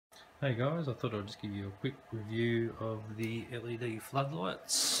Hey guys, I thought I'd just give you a quick review of the LED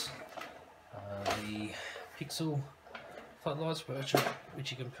floodlights, the pixel floodlights which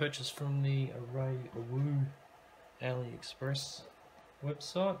you can purchase from the Ray Wu Aliexpress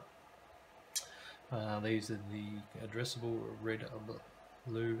website. These are the addressable red,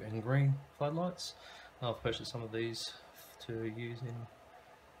 blue and green floodlights. I've purchased some of these to use in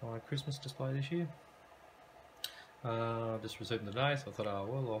my Christmas display this year. Just received them today, so I thought, oh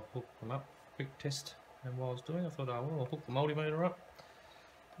well, I'll hook them up, quick test. And while I was doing it, I thought, oh well, I'll hook the multimeter up,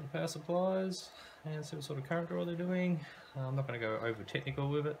 the power supplies, and see what sort of current draw they're doing. I'm not going to go over technical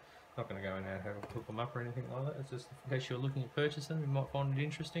with it. I'm not going to go in and how to hook them up or anything like that. It's just in case you're looking at purchasing them, you might find it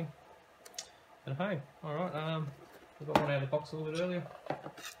interesting. But hey, alright, I got one out of the box a little bit earlier.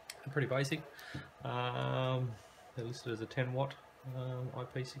 They're pretty basic. They're listed as a 10 watt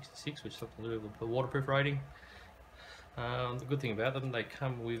IP66, which is something to do with the waterproof rating. The good thing about them, they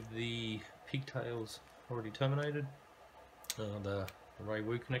come with the pigtails already terminated, the Ray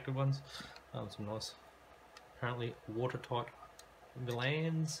Wu connected ones. Some nice, apparently watertight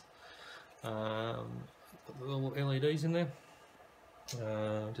glands. The little LEDs in there.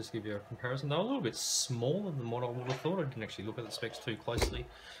 Just to give you a comparison, they're a little bit smaller than what I would have thought. I didn't actually look at the specs too closely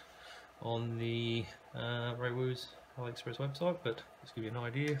on the Ray Wu's Aliexpress website, but just to give you an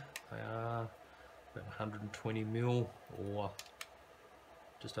idea, they are about 120 mil, or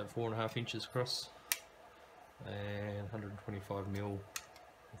just over 4.5 inches across, and 125 mil,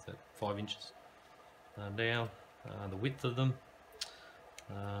 what's that, 5 inches down. The width of them,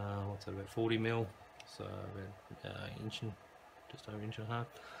 what's that, about 40 mil, so about inch and just over an inch and a half.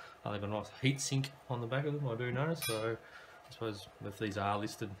 They've got a nice heat sink on the back of them, I do notice. So I suppose if these are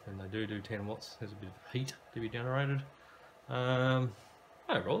listed and they do 10 watts, there's a bit of heat to be generated.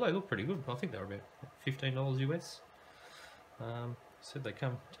 Overall, they look pretty good. I think they're about $15 US. Said they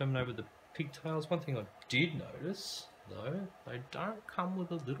come terminated with the pigtails. One thing I did notice, though, they don't come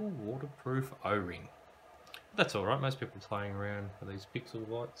with a little waterproof O-ring. That's alright, most people playing around with these pixel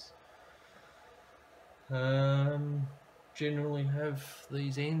lights generally have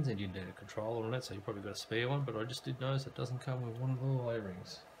these ends, and you need a controller on it, so you probably got a spare one, but I just did notice it doesn't come with one of the little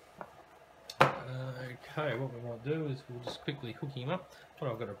O-rings. Okay, what we might do is we'll just quickly hook him up. But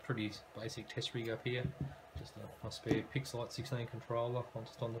I've got a pretty basic test rig up here, just my spare Pixelite 16 controller. I'm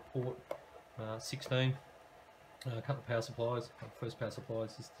just on the port 16. A couple of power supplies. First power supply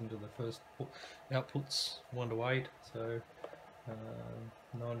is just into the first outputs, 1 to 8. So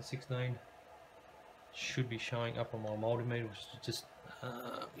 9 to 16 should be showing up on my multimeter, which is just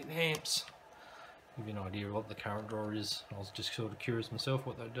in amps. Give you an idea of what the current draw is. I was just sort of curious myself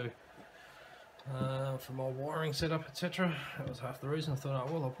what they do. For my wiring setup, etc. That was half the reason. I thought,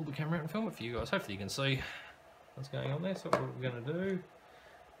 oh well, I'll pull the camera out and film it for you guys. Hopefully you can see what's going on there. So what we're going to do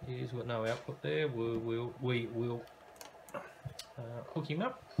is, we've got no output there, we will hook him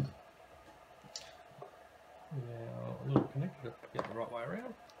up. Now a little connector to get the right way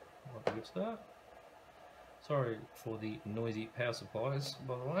around. Might be a good start. Sorry for the noisy power supplies,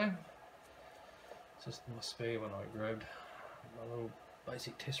 by the way. It's just my spare one I grabbed, my little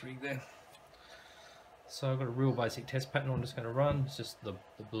basic test rig there. So I've got a real basic test pattern I'm just going to run. It's just the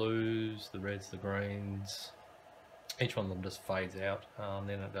blues, the reds, the greens. Each one of them just fades out,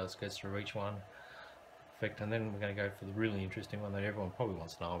 then it goes through each one. Perfect. And then we're going to go for the really interesting one that everyone probably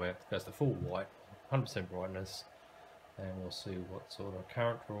wants to know about. It goes to full white, 100% brightness, and we'll see what sort of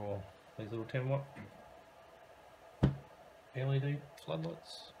current draw these little 10 watt LED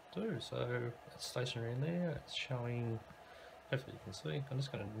floodlights do. So it's stationary in there. It's showing, hopefully you can see. I'm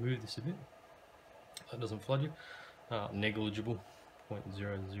just going to move this a bit. That doesn't flood you. Negligible,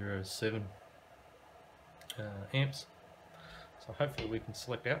 0.007 amps. So hopefully we can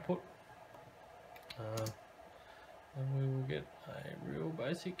select output, and we will get a real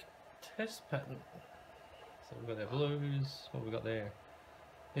basic test pattern. So we've got our blues. What have we got there?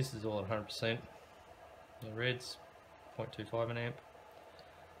 This is all at 100%. The reds, 0.25 an amp.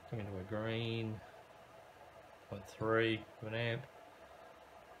 Coming to a green, 0.3 of an amp.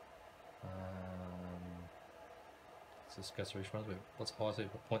 Let's just go through each one. What's high, so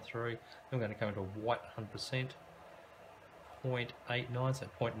 0.3. I'm going to come into a white 100%, 0.89, so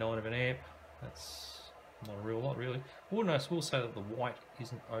 0.9 of an amp. That's not a real lot, really. We'll say that the white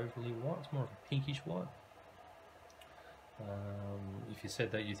isn't overly white, it's more of a pinkish white. If you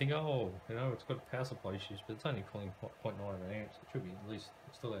said that, you think, oh, you know, it's got power supply issues, but it's only pulling 0.9 of an amp, so it should be at least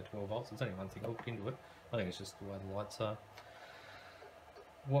still at 12 volts. There's only one thing hooked into it. I think it's just the way the lights are.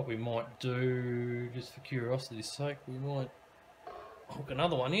 What we might do, just for curiosity's sake, we might hook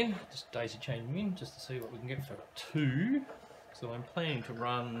another one in, just daisy chain them in, just to see what we can get for 2 So I'm planning to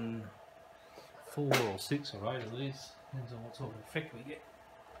run 4 or 6 or 8 of these, depends on what sort of effect we get.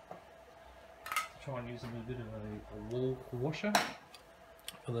 Try and use them a bit of a wall washer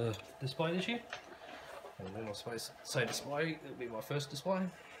for the display this year. And then I suppose, say display, it'll be my first display.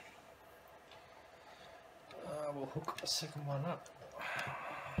 We'll hook a second one up.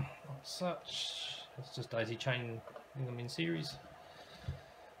 Like such. It's just daisy chaining them in series.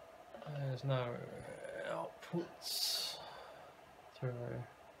 There's no outputs through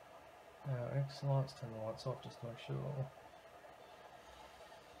our X lights. Turn the lights off just to make sure.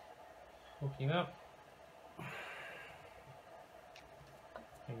 Hooking up.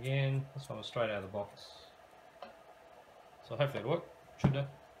 Again, this one was straight out of the box. So hopefully it'll work. Should do.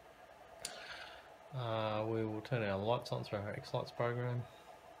 We will turn our lights on through our X Lights program.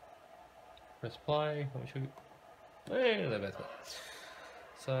 Press play. There they both go.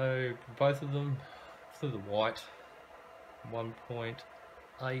 So both of them through the white,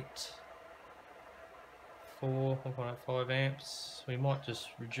 1.85 amps. We might just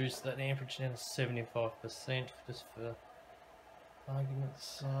reduce that amperage down to 75% just for argument's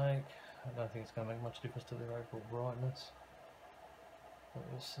sake. I don't think it's going to make much difference to their overall brightness. But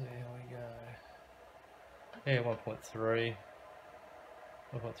we'll see how we go. Yeah,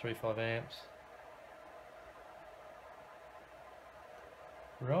 1.35 amps.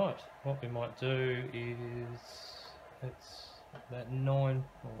 Right, what we might do is, it's about 9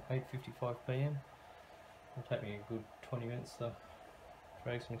 or 8:55 PM. It'll take me a good 20 minutes to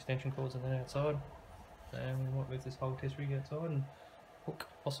drag some extension cords and then outside. And we might move this whole test rig outside and hook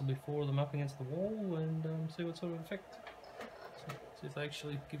possibly 4 of them up against the wall and see what sort of effect. See if they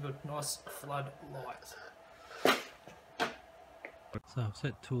actually give a nice flood light. So I've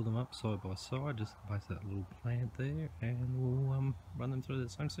set 2 of them up side by side, just to place that little plant there, and we'll run them through the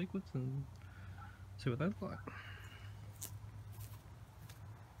same sequence and see what they look like.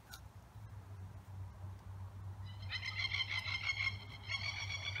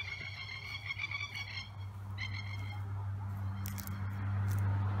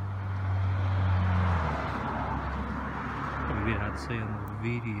 Probably a bit hard to see on the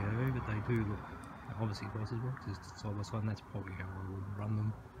video, but they do look obviously prices work just side by side, and that's probably how I would run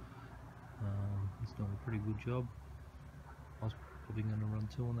them. It's done a pretty good job. I was probably going to run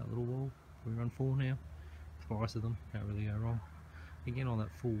 2 on that little wall. We run 4 now. Twice of them, can't really go wrong. Again on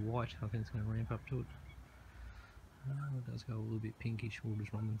that full white, I think it's going to ramp up to it. It does go a little bit pinkish. We'll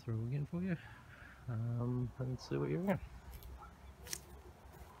just run them through again for you and see what you're at.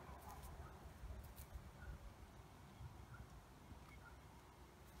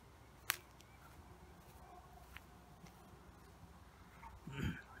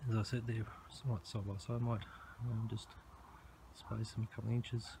 As I said, they're somewhat side by side. Might just space them a couple of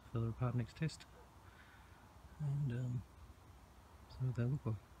inches further apart next test and see what they look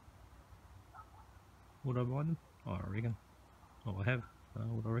like. Would I buy them? Oh, I reckon. Oh, I have.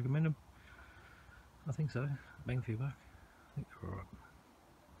 Would I recommend them? I think so. Bang for your buck. I think they're alright.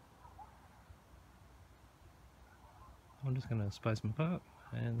 I'm just going to space them apart,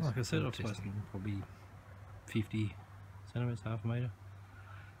 and like I said, I've spaced them probably 50 centimetres, half a metre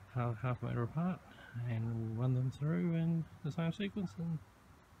apart, and we'll run them through in the same sequence and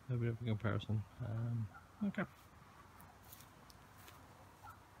have a bit of a comparison. Okay.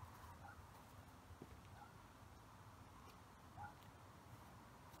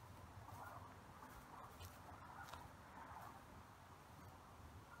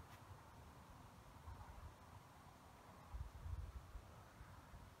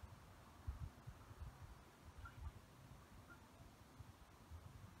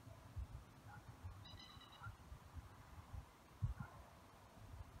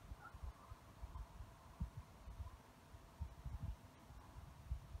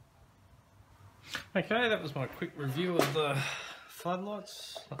 Okay, that was my quick review of the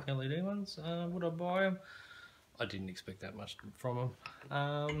floodlights, LED ones. Would I buy them? I didn't expect that much from them.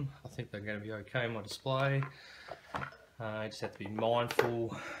 I think they're going to be okay in my display. You just have to be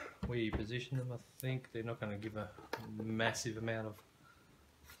mindful where you position them. I think they're not going to give a massive amount of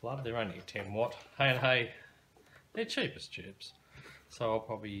flood. They're only a 10 watt. Hey, they're cheap as chips. So I'll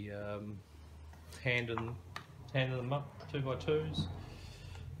probably hand them up 2x2s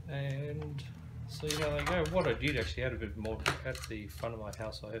and see how they go. What I did actually add a bit more at the front of my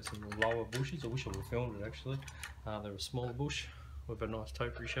house. I have some lower bushes. I wish I would have filmed it actually. They're a small bush with a nice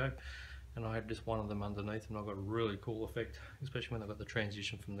topiary shape, and I had just one of them underneath, and I got a really cool effect, especially when I got the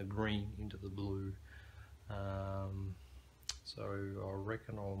transition from the green into the blue. So I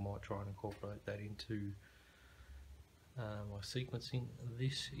reckon I might try and incorporate that into my sequencing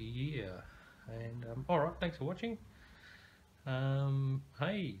this year. And alright, thanks for watching.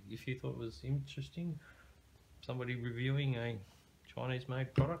 Hey, if you thought it was interesting, somebody reviewing a Chinese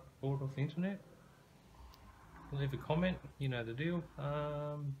made product bought off the internet, leave a comment, you know the deal.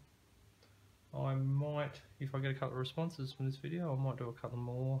 I might, if I get a couple of responses from this video, I might do a couple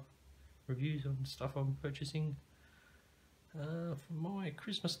more reviews on stuff I'm purchasing for my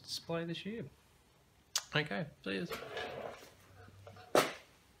Christmas display this year. Okay, see you.